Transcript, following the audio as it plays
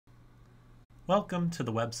Welcome to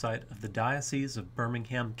the website of the Diocese of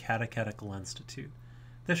Birmingham Catechetical Institute.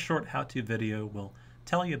 This short how-to video will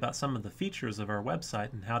tell you about some of the features of our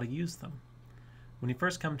website and how to use them. When you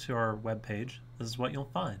first come to our webpage, this is what you'll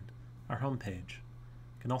find, our homepage.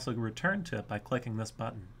 You can also return to it by clicking this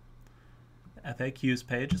button. The FAQs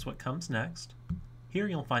page is what comes next. Here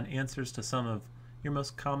you'll find answers to some of your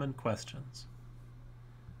most common questions.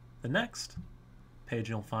 The next page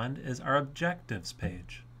you'll find is our objectives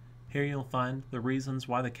page. Here you'll find the reasons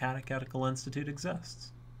why the Catechetical Institute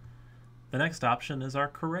exists. The next option is our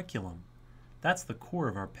curriculum. That's the core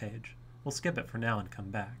of our page. We'll skip it for now and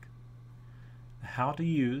come back. The How to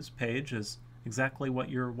Use page is exactly what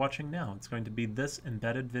you're watching now. It's going to be this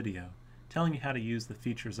embedded video telling you how to use the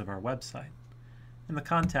features of our website. And the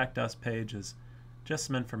Contact Us page is just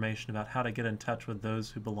some information about how to get in touch with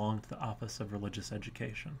those who belong to the Office of Religious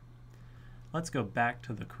Education. Let's go back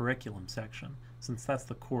to the curriculum section, since that's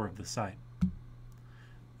the core of the site.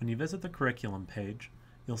 When you visit the curriculum page,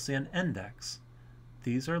 you'll see an index.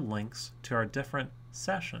 These are links to our different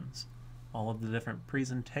sessions, all of the different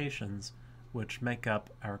presentations which make up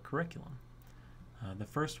our curriculum. The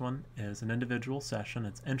first one is an individual session.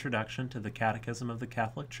 It's Introduction to the Catechism of the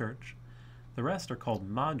Catholic Church. The rest are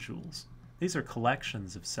called modules. These are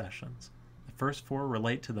collections of sessions. The first four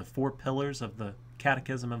relate to the four pillars of the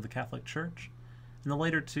Catechism of the Catholic Church, and the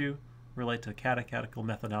later two relate to catechetical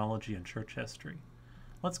methodology and church history.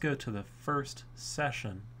 Let's go to the first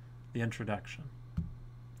session, the introduction.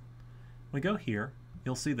 When we go here,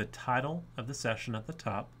 you'll see the title of the session at the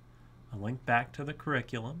top, a link back to the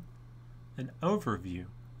curriculum, an overview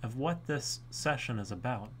of what this session is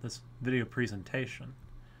about, this video presentation.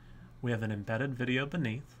 We have an embedded video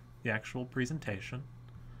beneath the actual presentation,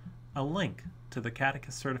 a link to the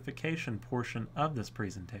catechist certification portion of this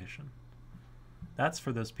presentation. That's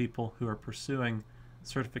for those people who are pursuing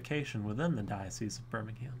certification within the Diocese of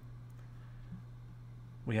Birmingham.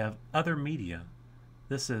 We have other media.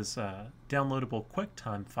 This is a downloadable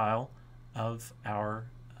QuickTime file of our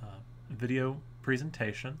video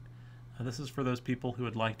presentation. This is for those people who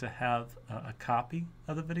would like to have a copy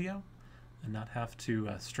of the video and not have to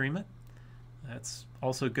stream it. It's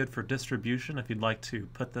also good for distribution if you'd like to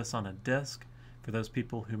put this on a disk for those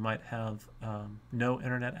people who might have no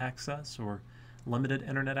internet access or limited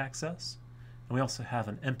internet access. And we also have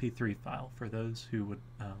an MP3 file for those who would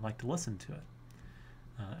like to listen to it.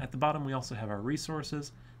 At the bottom we also have our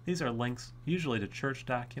resources. These are links usually to church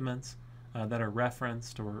documents that are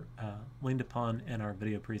referenced or leaned upon in our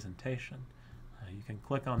video presentation. You can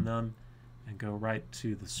click on them and go right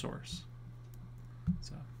to the source.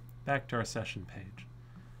 So back to our session page.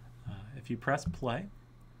 If you press play,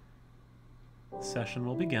 the session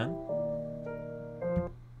will begin.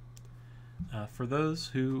 For those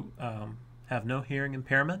who have no hearing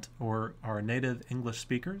impairment or are native English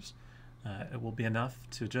speakers, it will be enough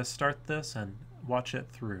to just start this and watch it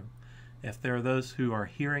through. If there are those who are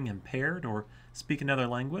hearing impaired or speak another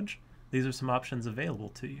language, these are some options available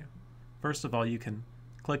to you. First of all, you can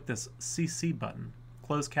click this CC button,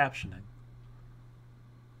 close captioning.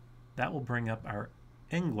 That will bring up our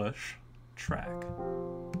English track.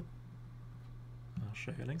 I'll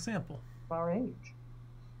show you an example. Our age.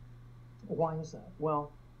 Why is that?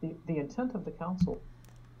 Well, the intent of the council.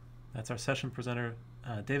 That's our session presenter,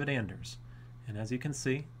 David Anders. And as you can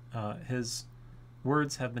see, his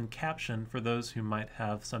words have been captioned for those who might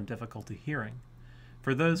have some difficulty hearing.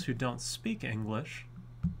 For those who don't speak English,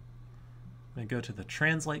 we go to the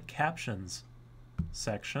Translate Captions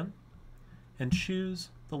section and choose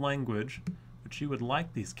the language which you would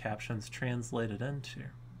like these captions translated into.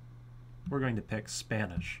 We're going to pick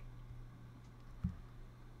Spanish.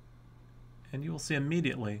 And you will see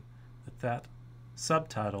immediately that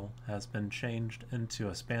subtitle has been changed into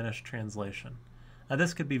a Spanish translation.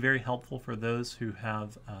 This could be very helpful for those who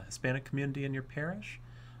have a Hispanic community in your parish,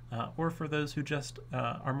 or for those who just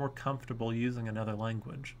are more comfortable using another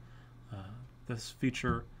language. This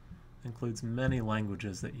feature includes many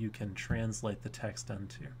languages that you can translate the text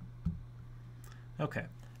into. Okay,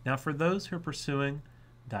 now for those who are pursuing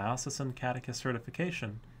diocesan catechist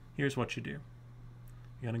certification, here's what you do.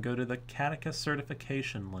 You're going to go to the catechist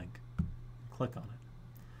certification link and click on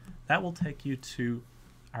it. That will take you to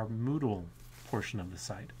our Moodle portion of the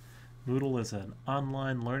site. Moodle is an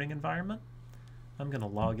online learning environment. I'm going to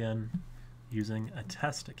log in using a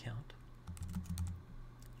test account.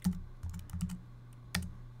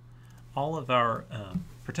 All of our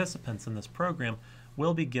participants in this program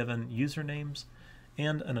will be given usernames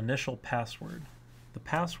and an initial password. The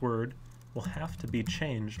password will have to be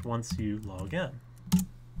changed once you log in.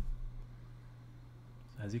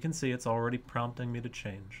 As you can see, it's already prompting me to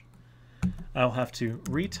change. I'll have to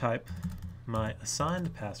retype my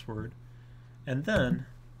assigned password and then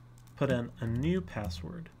put in a new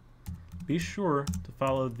password. Be sure to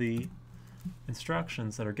follow the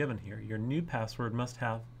instructions that are given here. Your new password must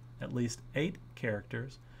have at least 8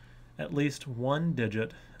 characters, at least 1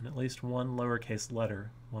 digit, and at least 1 lowercase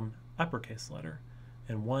letter, 1 uppercase letter,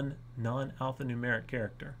 and 1 non-alphanumeric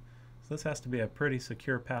character. So this has to be a pretty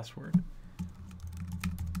secure password.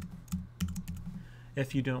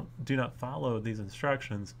 If you do not follow these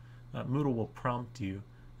instructions, Moodle will prompt you,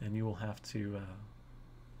 and you will have to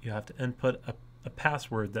input a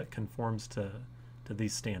password that conforms to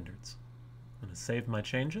these standards. I'm going to save my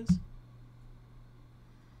changes.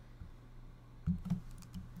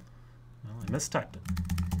 Well, I mistyped it.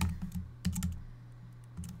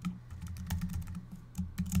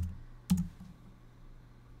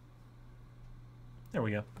 There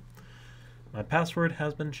we go. My password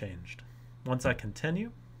has been changed. Once I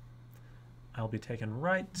continue, I'll be taken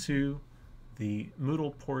right to the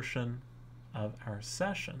Moodle portion of our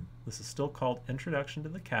session. This is still called Introduction to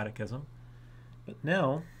the Catechism, but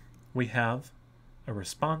now we have a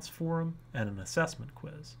response forum and an assessment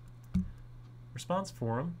quiz. Response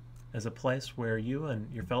forum is a place where you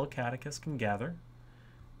and your fellow catechists can gather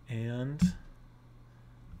and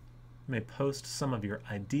may post some of your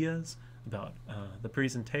ideas about the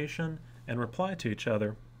presentation and reply to each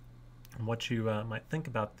other and what you might think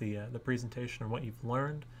about the presentation and what you've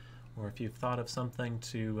learned, or if you've thought of something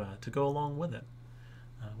to go along with it.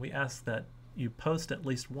 We ask that you post at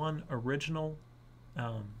least one original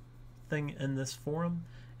thing in this forum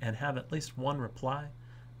and have at least one reply,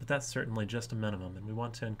 but that's certainly just a minimum, and we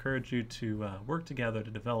want to encourage you to work together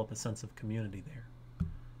to develop a sense of community there.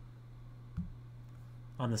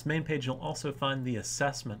 On this main page, you'll also find the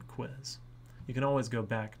assessment quiz. You can always go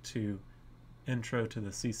back to Intro to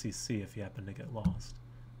the CCC if you happen to get lost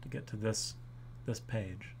to get to this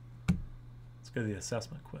page. Let's go to the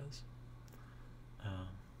assessment quiz. It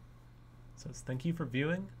says, thank you for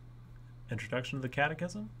viewing Introduction to the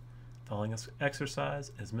Catechism. The following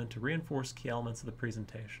exercise is meant to reinforce key elements of the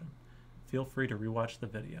presentation. Feel free to rewatch the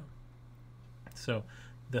video. So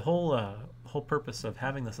the whole purpose of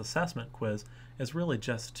having this assessment quiz is really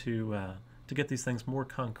just to get these things more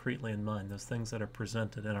concretely in mind, those things that are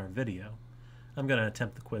presented in our video. I'm going to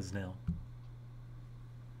attempt the quiz now.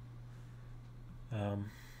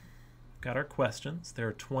 Got our questions. There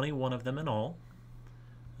are 21 of them in all.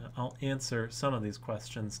 I'll answer some of these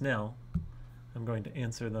questions now. I'm going to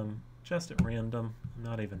answer them just at random. I'm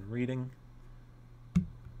not even reading.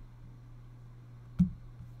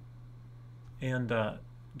 And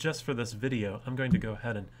just for this video, I'm going to go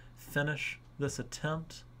ahead and finish this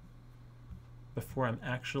attempt before I'm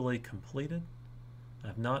actually completed.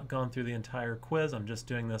 I've not gone through the entire quiz. I'm just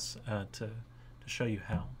doing this to show you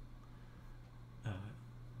how.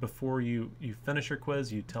 Before you finish your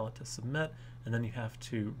quiz, you tell it to submit, and then you have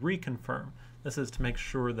to reconfirm. This is to make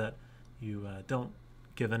sure that you don't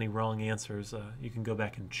give any wrong answers. You can go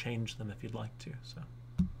back and change them if you'd like to. So,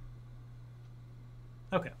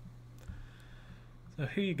 okay. So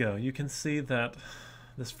here you go. You can see that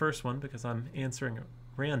this first one, because I'm answering at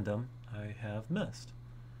random, I have missed.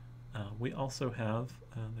 We also have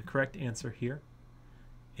the correct answer here.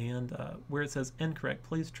 And where it says incorrect,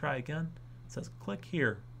 please try again. It says click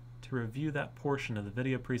here to review that portion of the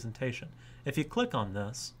video presentation. If you click on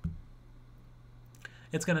this,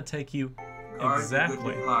 it's going to take you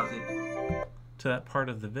exactly to that part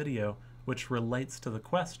of the video which relates to the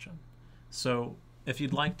question. So if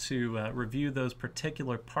you'd like to review those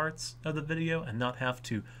particular parts of the video and not have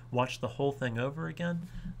to watch the whole thing over again,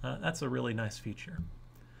 that's a really nice feature.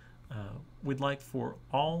 We'd like for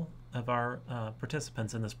all of our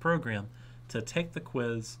participants in this program to take the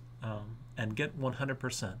quiz and get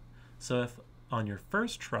 100%. So if on your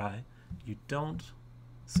first try you don't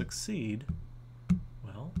succeed,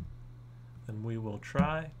 well, then we will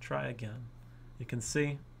try again. You can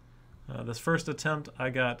see this first attempt I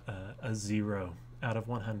got a 0 out of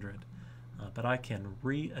 100, but I can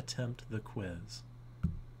re-attempt the quiz.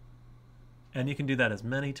 And you can do that as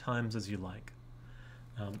many times as you like.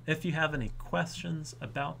 If you have any questions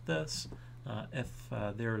about this, if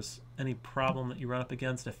there's any problem that you run up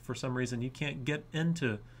against, if for some reason you can't get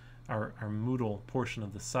into our Moodle portion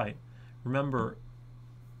of the site, remember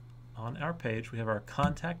on our page we have our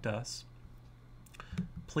Contact Us.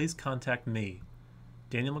 Please contact me,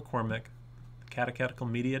 Daniel McCormick, Catechetical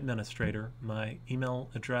Media Administrator. My email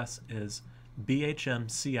address is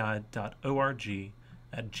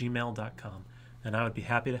bhmci.org@gmail.com, and I would be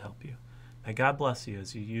happy to help you. May God bless you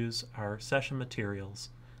as you use our session materials,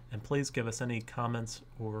 and please give us any comments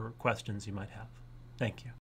or questions you might have. Thank you.